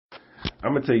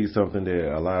I'm gonna tell you something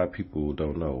that a lot of people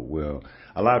don't know. Well,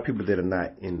 a lot of people that are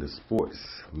not in the sports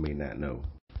may not know.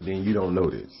 Then you don't know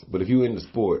this. But if you're in the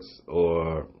sports,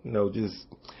 or just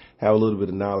have a little bit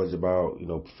of knowledge about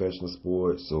professional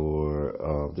sports,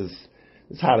 or just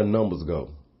how the numbers go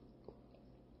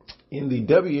in the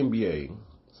WNBA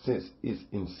since its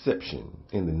inception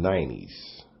in the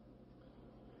 '90s,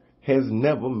 has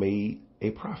never made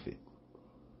a profit.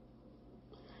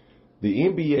 The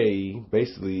NBA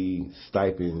basically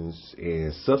stipends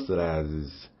and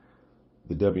subsidizes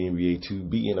the WNBA to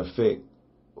be in effect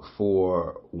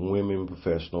for women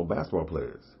professional basketball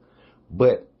players.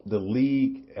 But the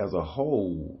league as a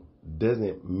whole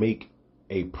doesn't make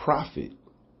a profit.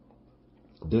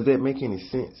 Does that make any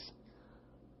sense?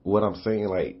 What I'm saying,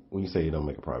 like when you say it don't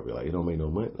make a profit, like it don't make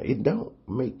no money, like, it don't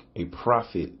make a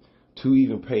profit to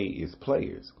even pay its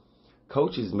players.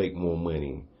 Coaches make more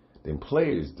money than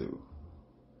players do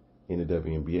in the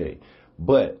WNBA.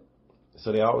 But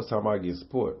so they always talk about getting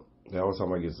support. And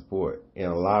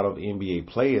a lot of NBA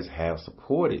players have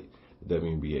supported the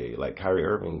WNBA. Like Kyrie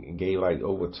Irving gave like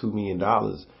over $2 million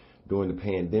during the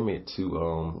pandemic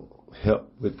to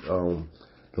help with the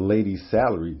ladies'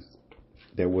 salaries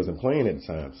that wasn't playing at the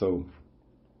time. So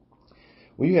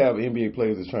when you have NBA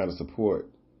players that's trying to support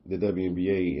the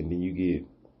WNBA and then you get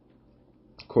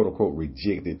quote unquote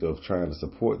rejected of trying to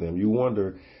support them, you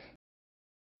wonder.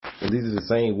 And these are the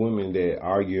same women that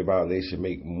argue about they should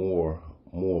make more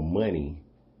money,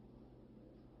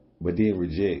 but then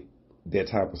reject that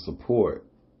type of support.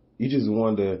 You just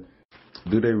wonder,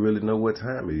 do they really know what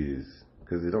time it is?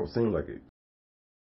 Because it don't seem like it.